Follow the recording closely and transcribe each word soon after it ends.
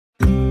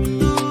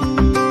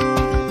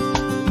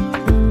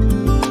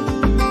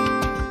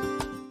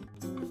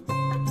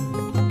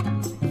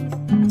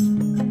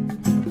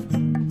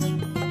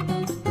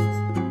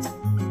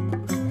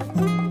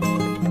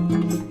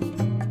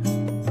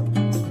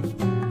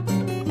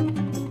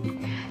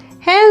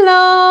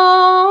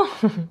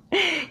Welcome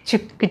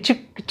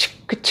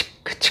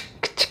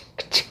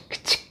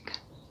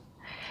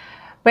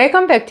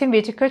back to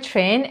Musical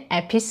Train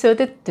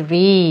episode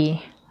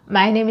 3.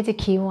 My name is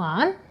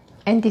Kiwon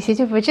and this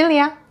is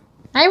Virgilia.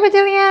 Hi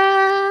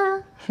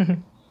Virgilia!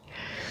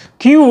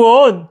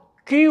 Kiwon,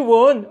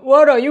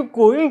 what are you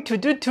going to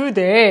do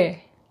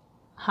today?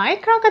 Hi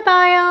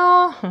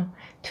Crocodile!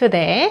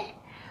 Today,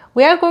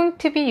 we are going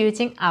to be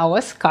using our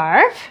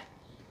scarf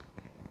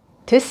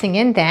to sing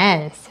and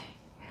dance.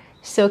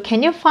 So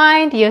can you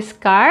find your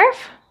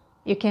scarf?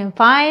 You can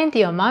find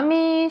your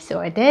mommy's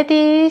or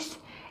daddy's.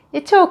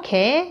 It's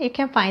okay. You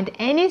can find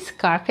any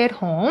scarf at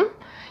home.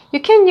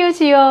 You can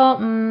use your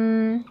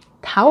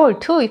towel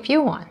too if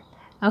you want.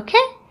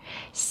 Okay?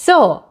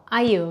 So,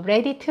 are you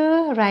ready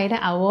to ride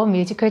our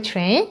musical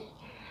train?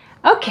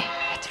 Okay,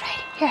 let's ride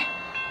it here.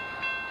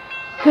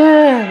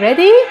 Good.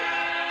 Ready?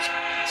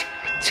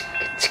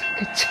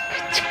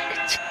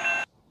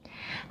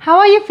 How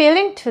are you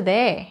feeling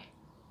today?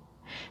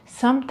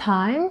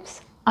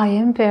 Sometimes I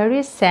am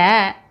very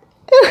sad.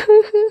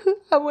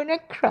 I wanna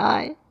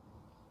cry.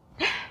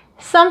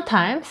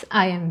 Sometimes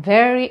I am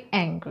very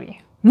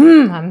angry.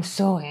 I'm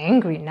so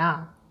angry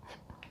now.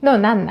 No,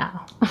 not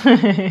now.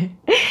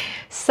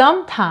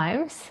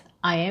 Sometimes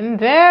I am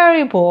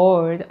very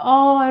bored.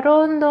 Oh, I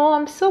don't know,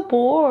 I'm so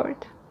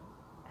bored.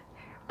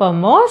 But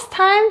most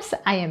times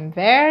I am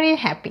very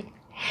happy.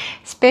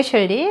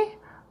 Especially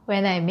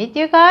when I meet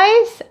you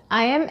guys,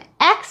 I am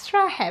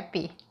extra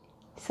happy.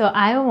 So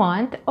I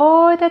want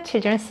all the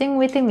children sing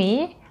with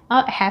me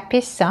a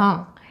happy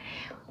song.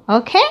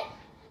 Okay?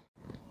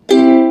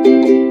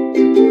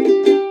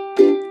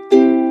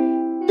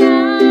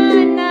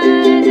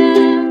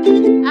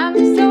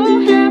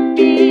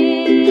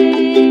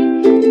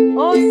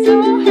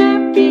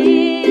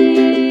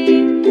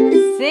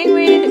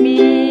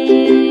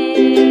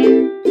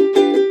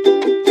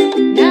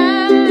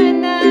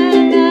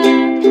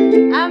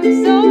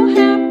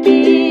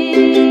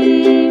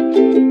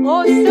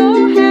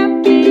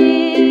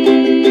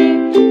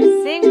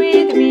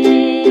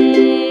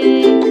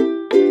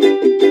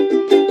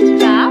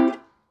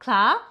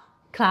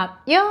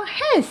 Clap your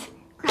hands.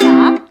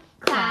 Clap,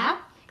 clap,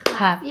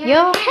 clap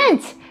your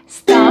hands.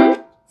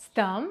 Stomp,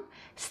 stomp,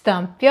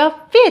 stomp your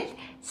feet.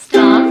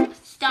 Stomp,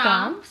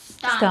 stomp,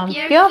 stomp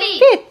your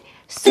feet.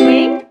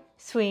 Swing,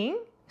 swing,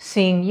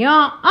 swing your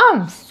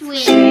arms.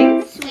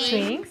 Swing,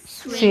 swing,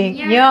 swing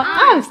your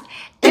arms.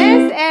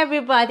 Dance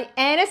everybody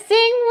and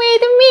sing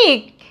with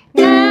me.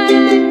 Na,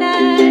 na, na.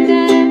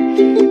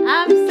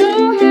 I'm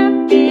so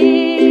happy.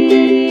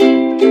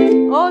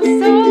 Oh,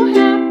 so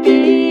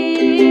happy.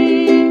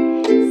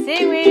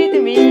 Sing with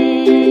me.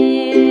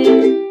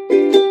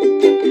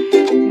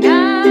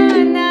 Na,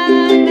 na,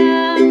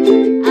 na.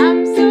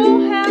 I'm so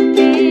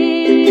happy.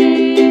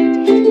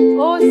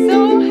 Oh, so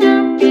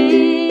happy.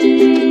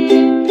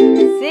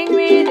 Sing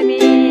with me.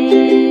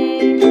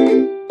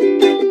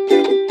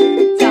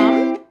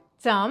 Jump,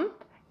 jump,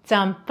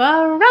 jump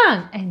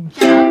around. And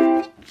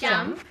jump,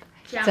 jump,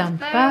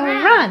 jump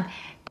around.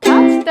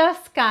 Touch the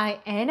sky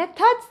and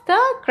touch the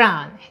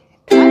ground.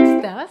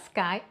 Touch the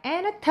sky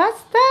and touch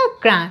the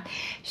ground.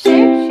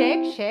 Shake,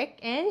 shake, shake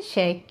and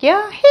shake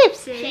your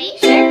hips. Shake,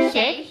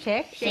 shake,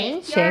 shake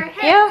and shake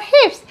your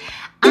hips.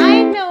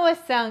 I know a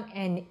song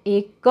and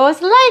it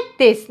goes like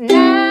this.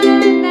 Na, na,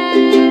 na.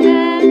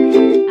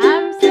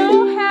 I'm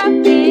so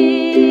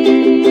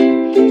happy.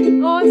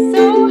 Oh,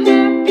 so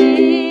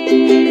happy.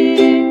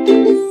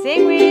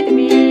 Sing with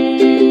me.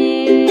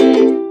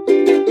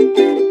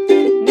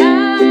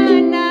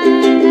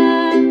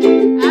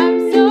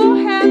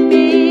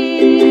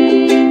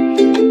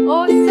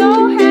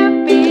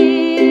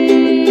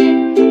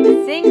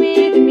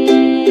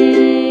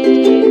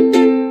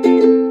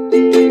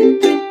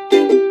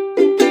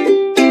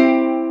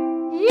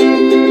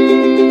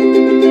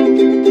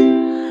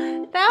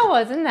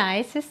 Was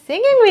nice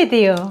singing with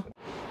you.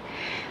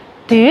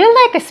 Do you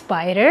like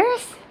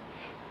spiders?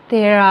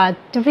 There are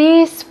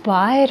 3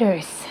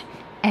 spiders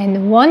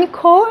and one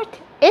called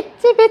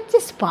Itsy Bitsy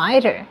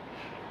Spider.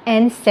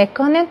 And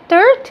second and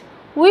third,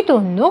 we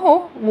don't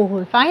know. We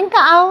will find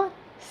out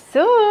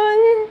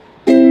soon.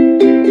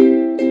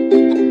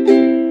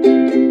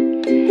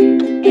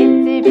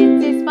 Itsy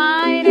Bitsy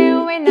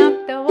Spider went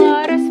up the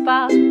water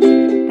spout.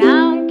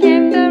 Down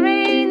came the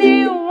rain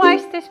and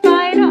washed the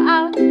spider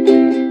out.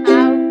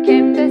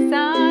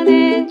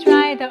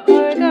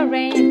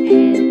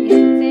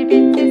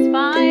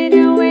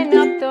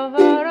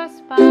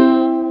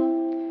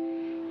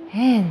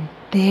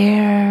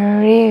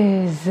 There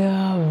is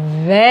a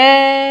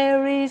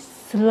very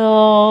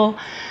slow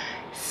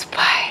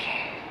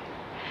spider.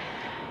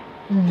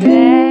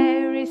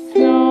 Very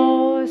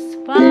slow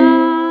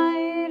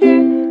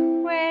spider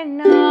went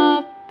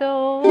up the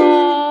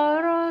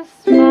water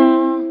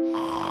spout.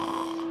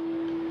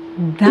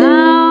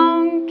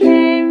 Down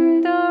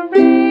came the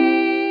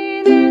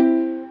rain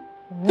and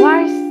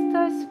washed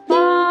the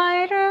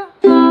spider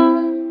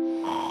out.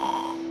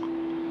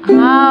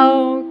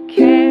 Out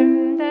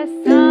came the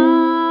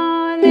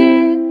sun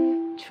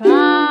and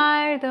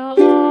dried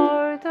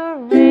all the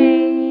rain.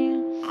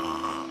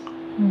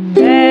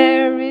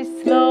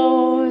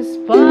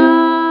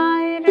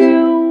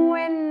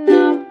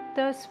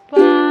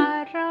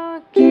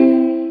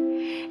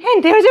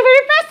 And there's a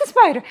very fast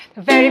spider.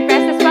 The very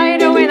fast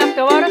spider went up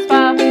the water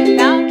spout.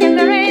 Down came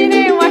the rain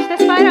and washed the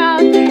spider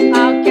out.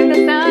 Out came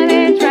the sun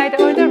and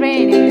dried all the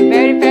rain. And the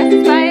very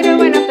fast spider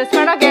went up the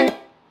spout again.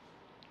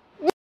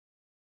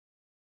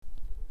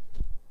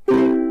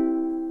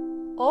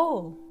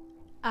 Oh,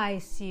 I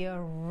see a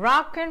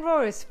rock and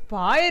roll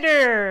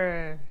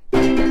spider.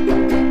 Rock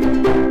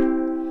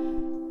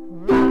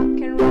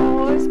and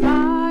roll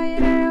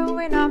spider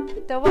went up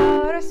the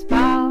water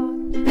spout.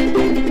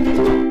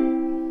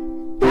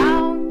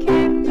 Down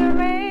came the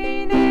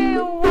rain and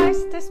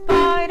washed the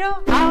spider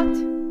out.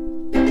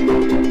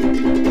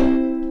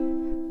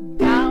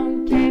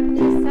 Down came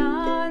the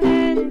sun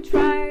and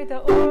dried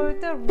all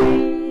the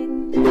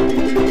rain.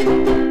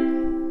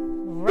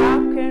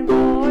 Rock and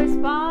roll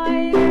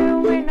spider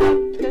went up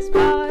the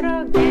spout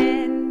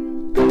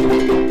again.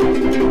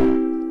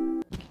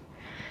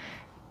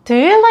 Do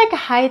you like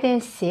hide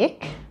and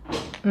seek?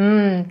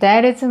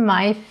 That is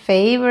my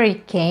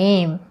favorite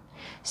game.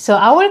 So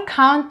I will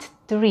count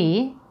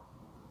 3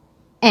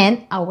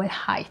 and I will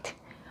hide.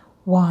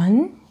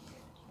 1,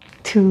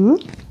 2,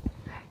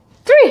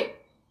 3.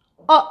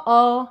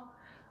 Uh-oh.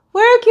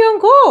 Where can you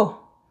go?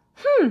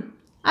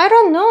 I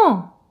don't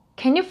know.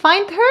 Can you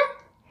find her?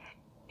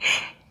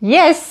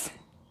 Yes,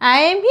 I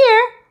am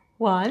here.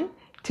 1,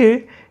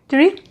 2,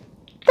 3.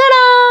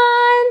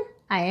 Ta-da!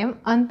 I am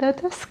under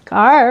the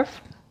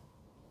scarf.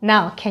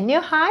 Now, can you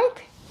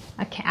hide?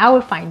 Okay, I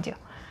will find you.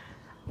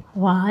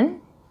 1,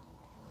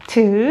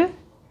 2,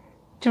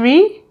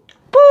 3.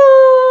 Boo!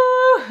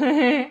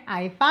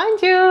 I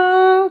found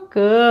you.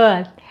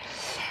 Good.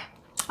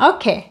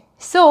 Okay,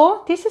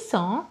 so this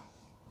song,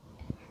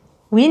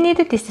 we need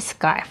this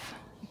scarf.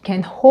 You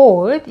can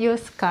hold your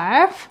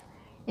scarf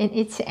in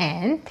its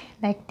end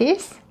like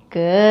this.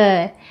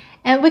 Good.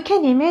 And we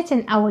can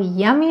imagine our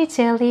yummy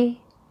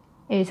jelly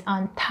is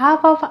on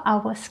top of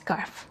our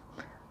scarf.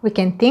 We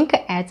can think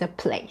as a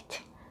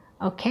plate.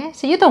 Okay,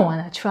 so you don't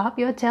want to drop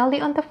your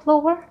jelly on the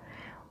floor.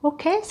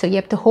 Okay, so you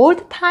have to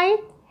hold tight.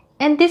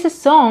 And this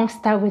song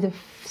starts with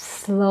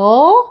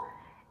slow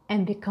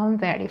and become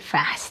very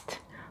fast.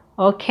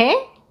 Okay,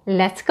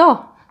 let's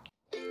go.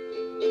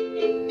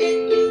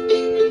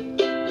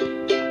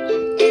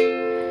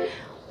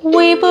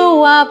 Weeble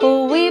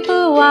wobble,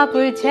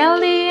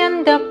 jelly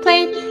on the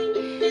plate.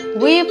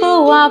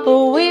 Weeble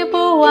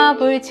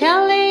wobble,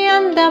 jelly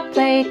on the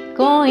plate.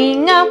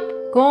 Going up,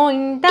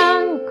 going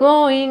down,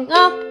 going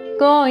up,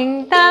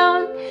 going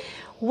down.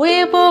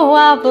 Weeble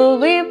wobble,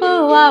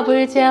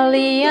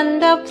 jelly on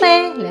the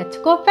plate. Let's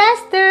go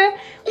faster.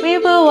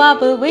 Weeble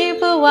wobble,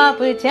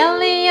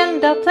 jelly on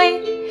the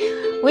plate.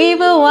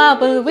 Weeble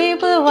wobble,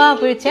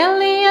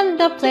 jelly on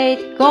the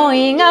plate.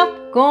 Going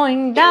up,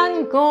 going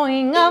down,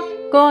 going up,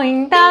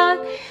 going down.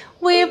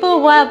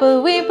 Weeble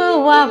wobble,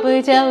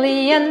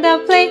 jelly on the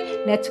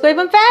plate. Let's go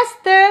even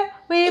faster.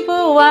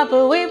 Weeble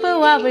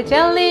wobble,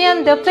 jelly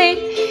on the plate.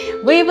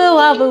 Weeble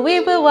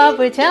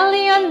wobble,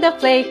 jelly on the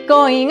plate.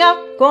 Going up,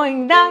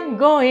 going down,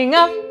 going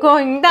up,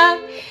 going down.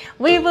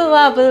 Weeble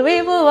wobble,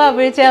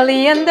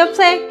 jelly on the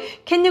plate.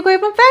 Can you go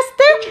even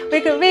faster?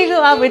 Wiggle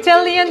wobble,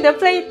 jelly on the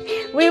plate.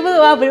 Weeble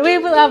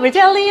wobble,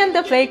 jelly on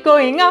the plate.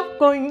 Going up,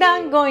 going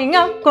down, going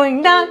up,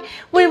 going down.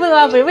 Weeble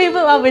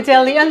wobble,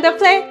 jelly on the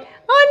plate.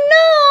 Oh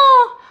no!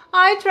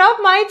 I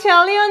dropped my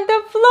jelly on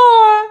the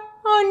floor.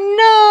 Oh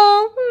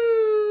no!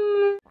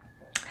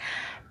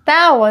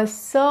 That was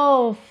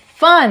so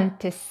fun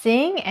to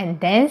sing and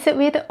dance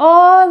with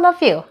all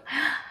of you.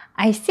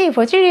 I see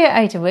Virgilia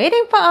is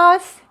waiting for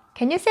us.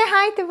 Can you say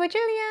hi to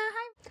Virgilia?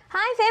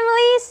 Hi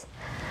families!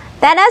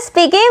 Let us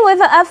begin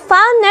with a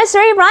fun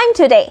nursery rhyme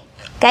today.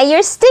 Get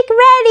your stick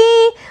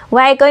ready.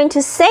 We're going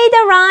to say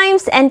the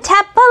rhymes and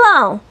tap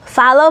along.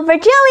 Follow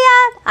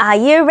Virgilia. Are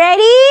you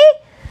ready?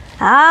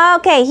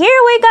 Okay,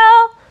 here we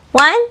go.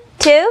 1,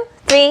 2,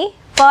 3,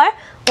 4.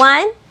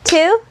 1,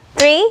 2,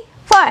 3,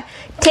 4.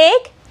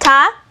 Tick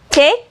tock,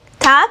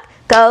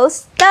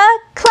 goes the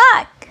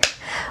clock.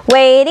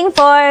 Waiting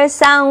for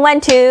someone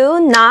to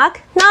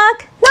knock,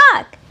 knock,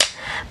 knock.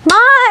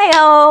 My,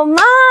 oh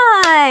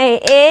my,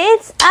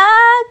 it's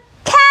a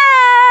cat.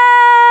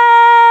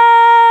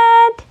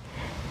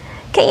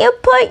 Can you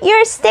put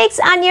your sticks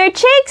on your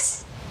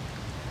cheeks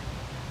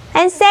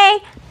and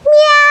say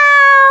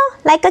meow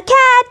like a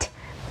cat?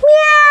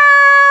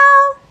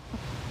 Meow.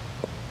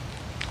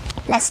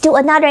 Let's do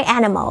another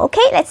animal,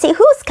 okay? Let's see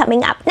who's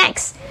coming up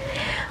next.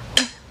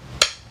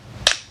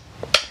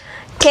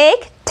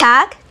 Tick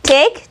tock,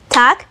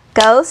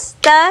 goes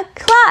the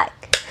clock.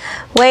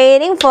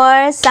 Waiting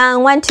for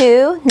someone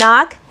to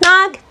knock,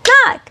 knock,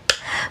 knock.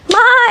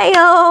 My,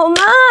 oh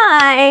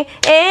my,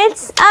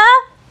 it's a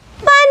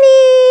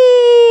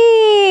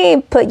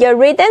bunny. Put your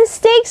rhythm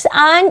sticks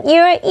on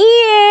your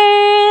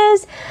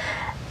ears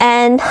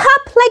and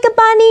hop like a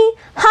bunny.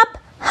 Hop,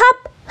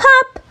 hop,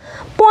 hop.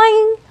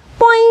 Boing,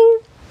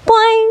 boing,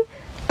 boing,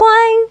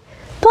 boing,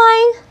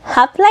 boing.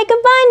 Hop like a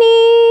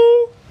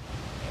bunny.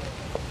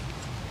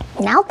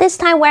 Now this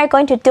time we're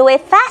going to do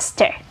it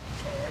faster.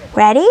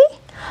 Ready?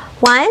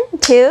 1,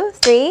 2,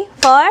 3,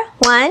 4.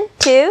 1,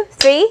 2,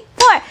 3,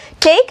 4.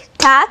 Tick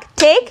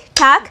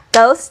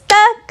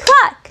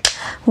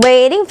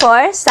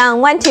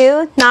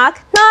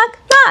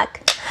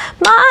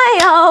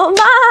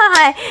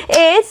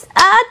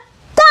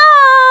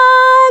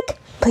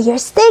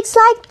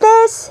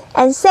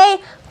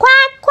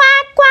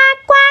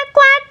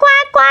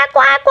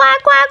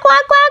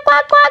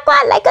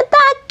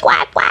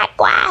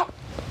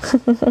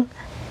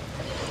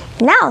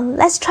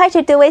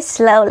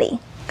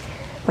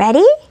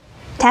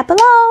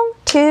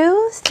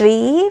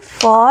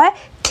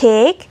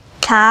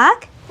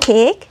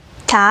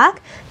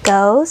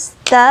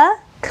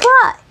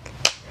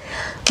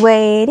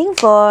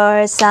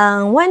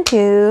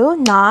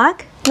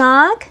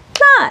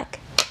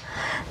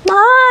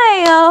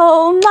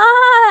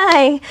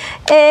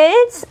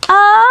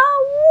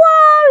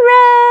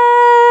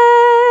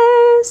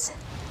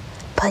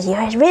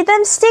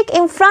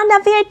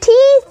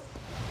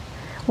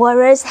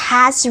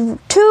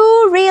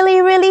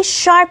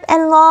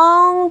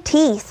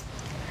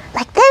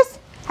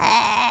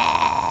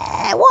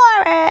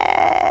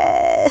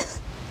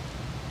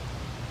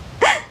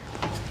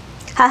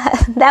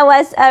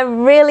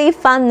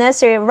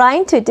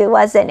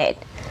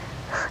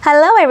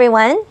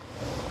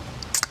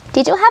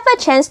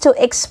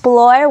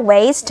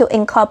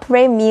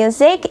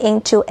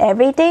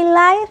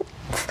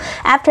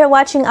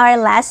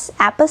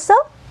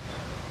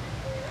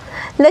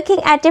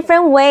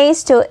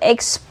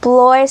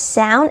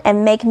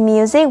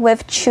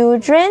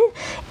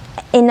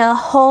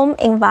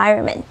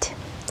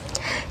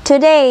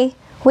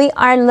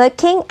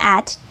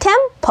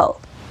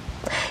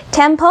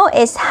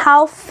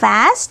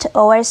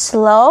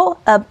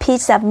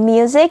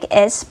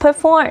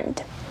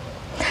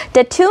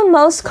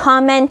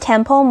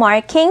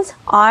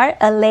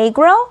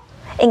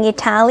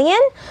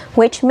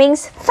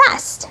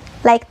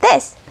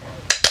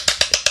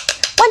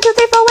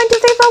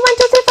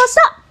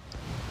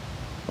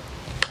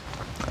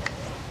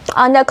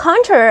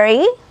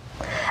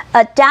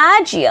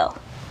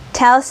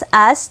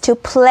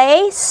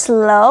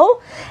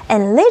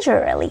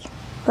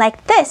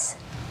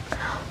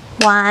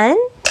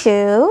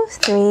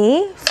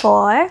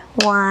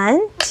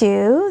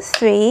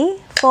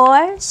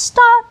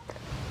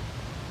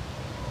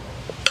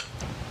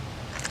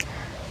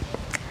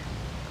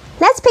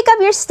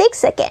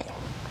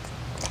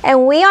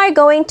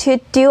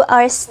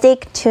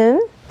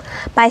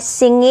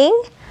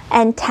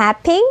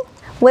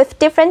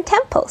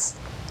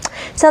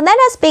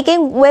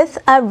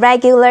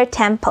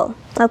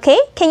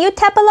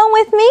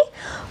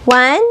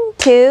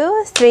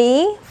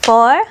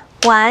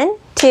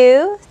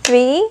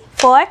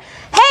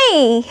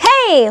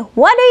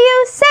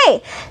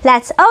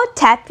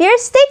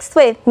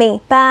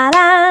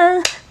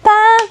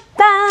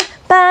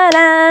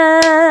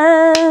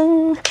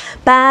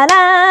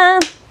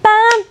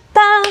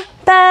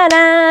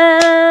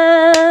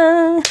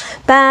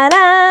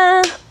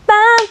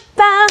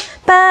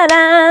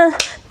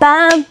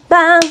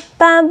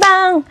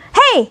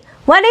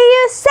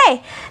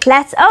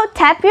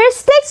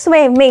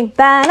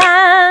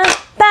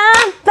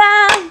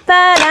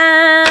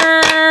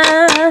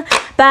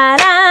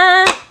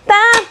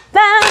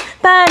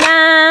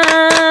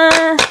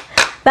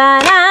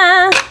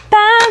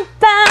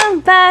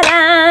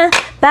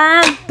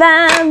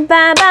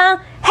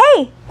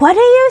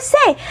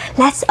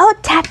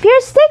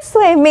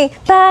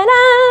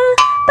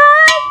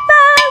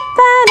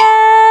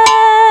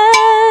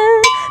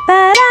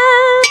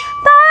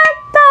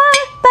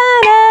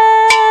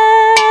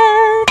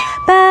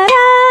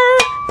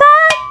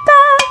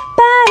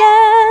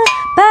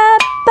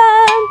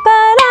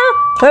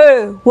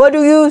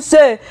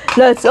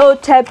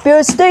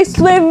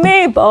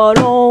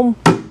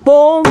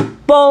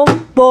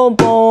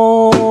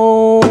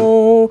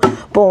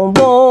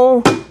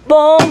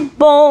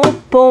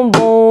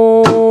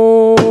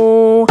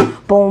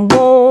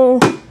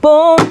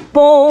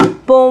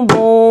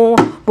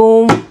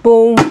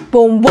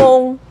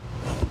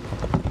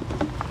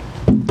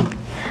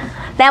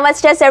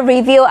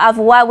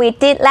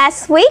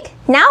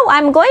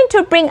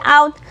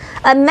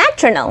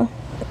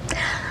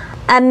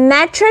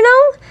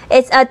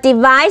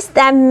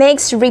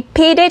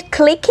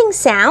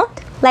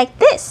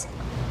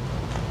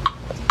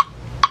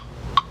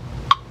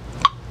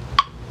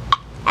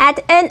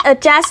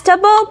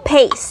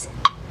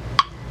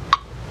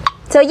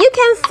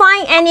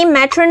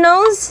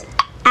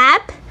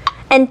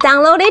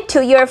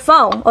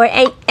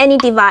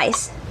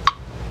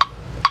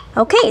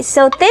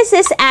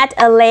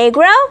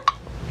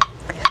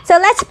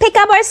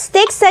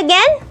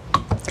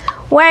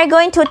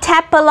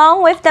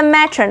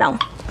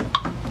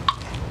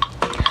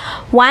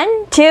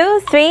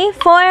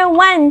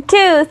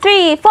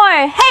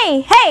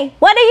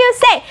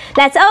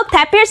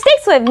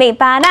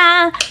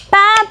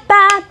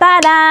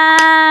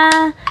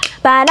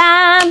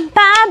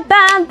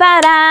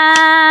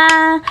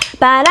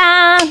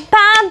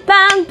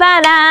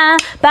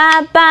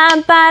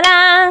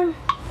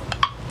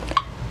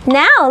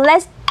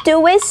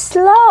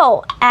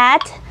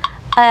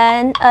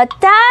an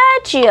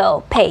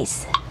adagio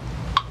pace.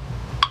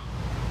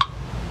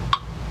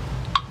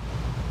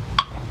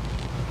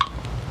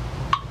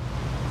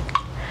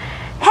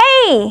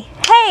 Hey,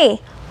 hey,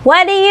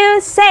 what do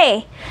you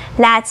say?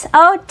 Let's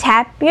all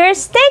tap your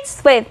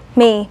sticks with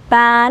me.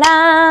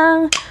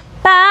 Ba-dang,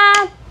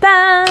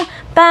 ba-ba,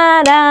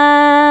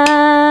 ba-dang.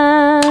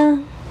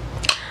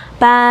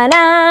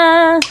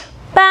 Ba-dang,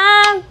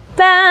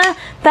 ba-ba,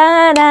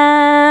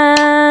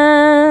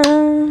 ba-dang.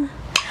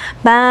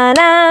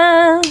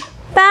 Ba-dang,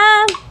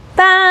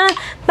 ba-ba,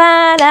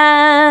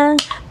 ba-dang.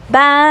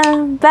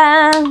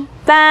 Ba-ba,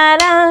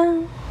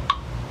 ba-dang.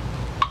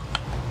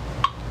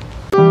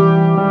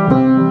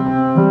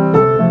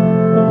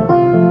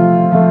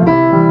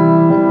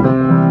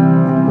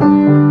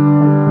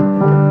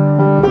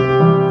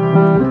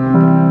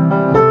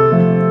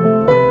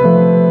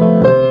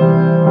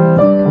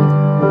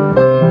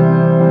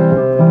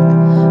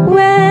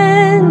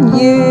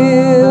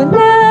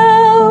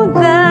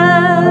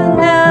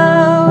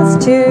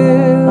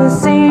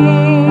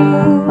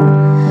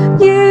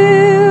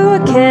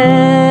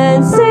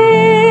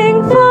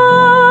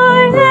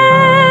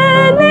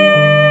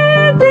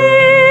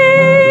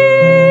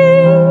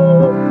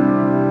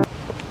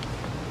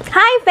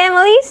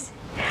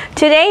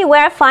 Today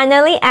we're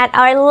finally at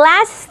our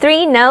last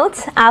 3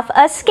 notes of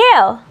a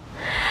scale.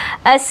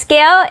 A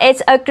scale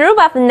is a group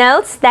of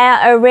notes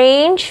that are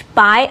arranged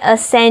by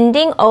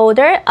ascending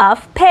order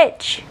of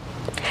pitch.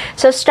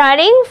 So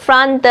starting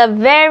from the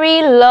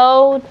very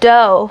low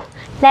do,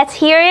 let's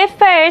hear it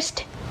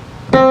first.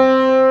 Do,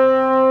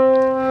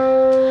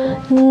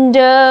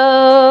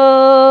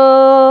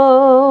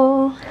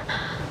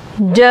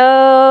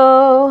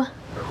 do,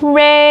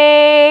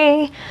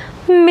 re,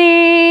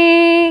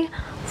 mi,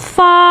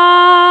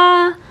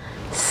 fa,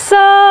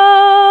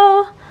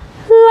 sol,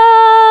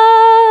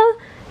 la,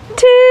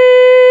 ti,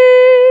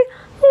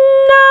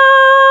 do.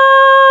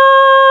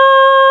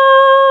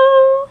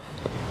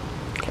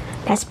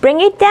 Let's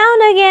bring it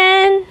down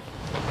again.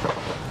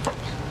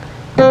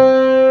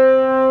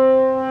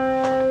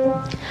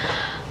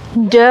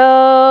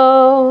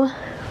 Do,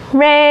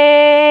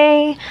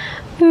 re,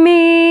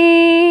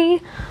 mi,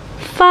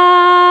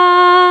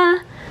 fa,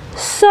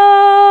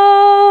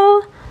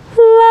 sol,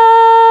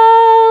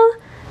 la,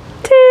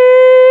 ti,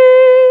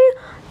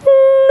 do.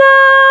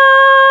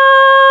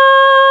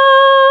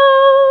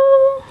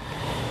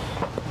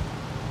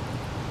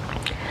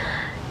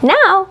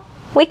 Now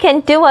we can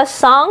do a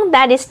song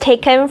that is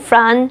taken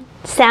from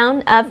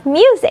Sound of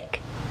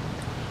Music.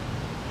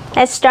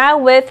 Let's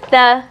start with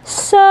the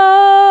so.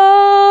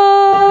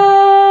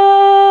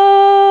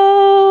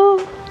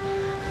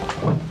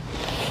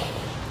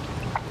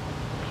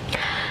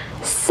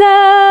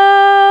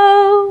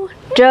 So,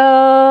 do,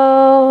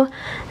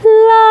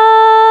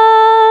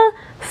 la,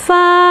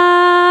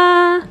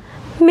 fa,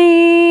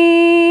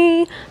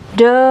 mi,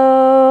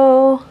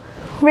 do,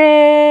 re.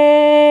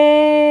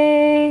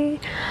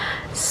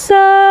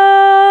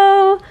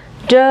 So,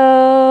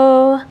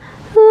 do,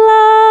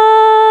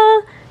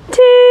 la,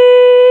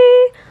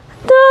 ti,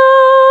 do,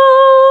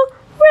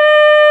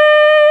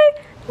 re,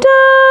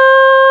 do.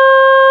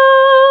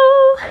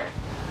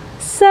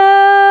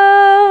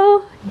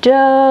 So,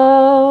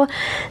 do,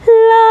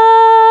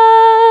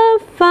 la,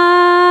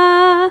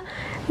 fa,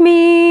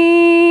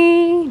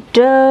 mi,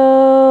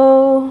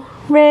 do,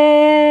 re.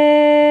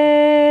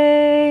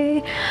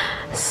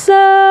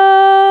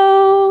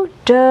 So,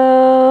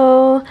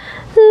 do,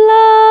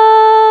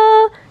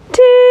 la,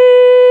 ti,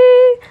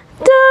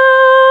 do,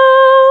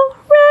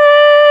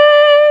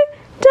 re,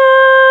 do.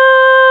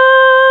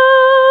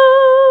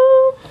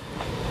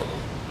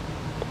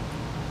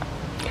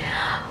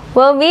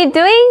 We'll be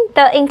doing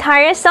the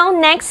entire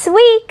song next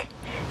week.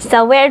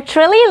 So we're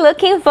truly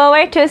looking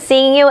forward to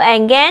seeing you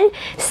again,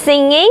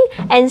 singing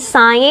and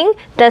singing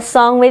the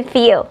song with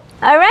you.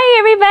 Alright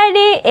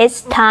everybody,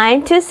 it's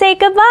time to say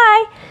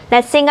goodbye.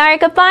 Let's sing our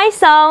goodbye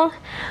song.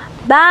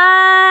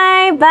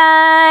 Bye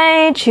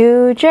bye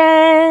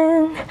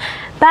children.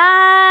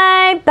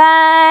 Bye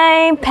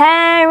bye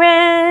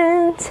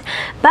parents.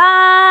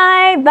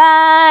 Bye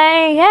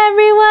bye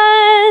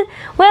everyone.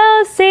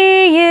 We'll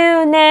see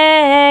you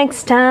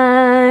next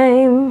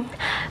time.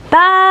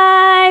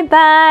 Bye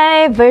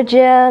bye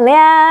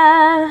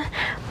Virgilia.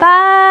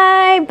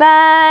 Bye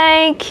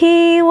bye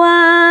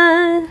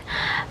Kiwon.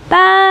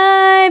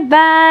 Bye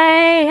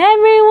bye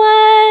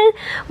everyone.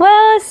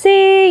 We'll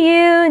see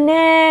you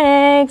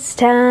next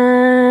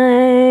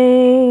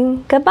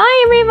time.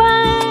 Goodbye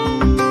everyone.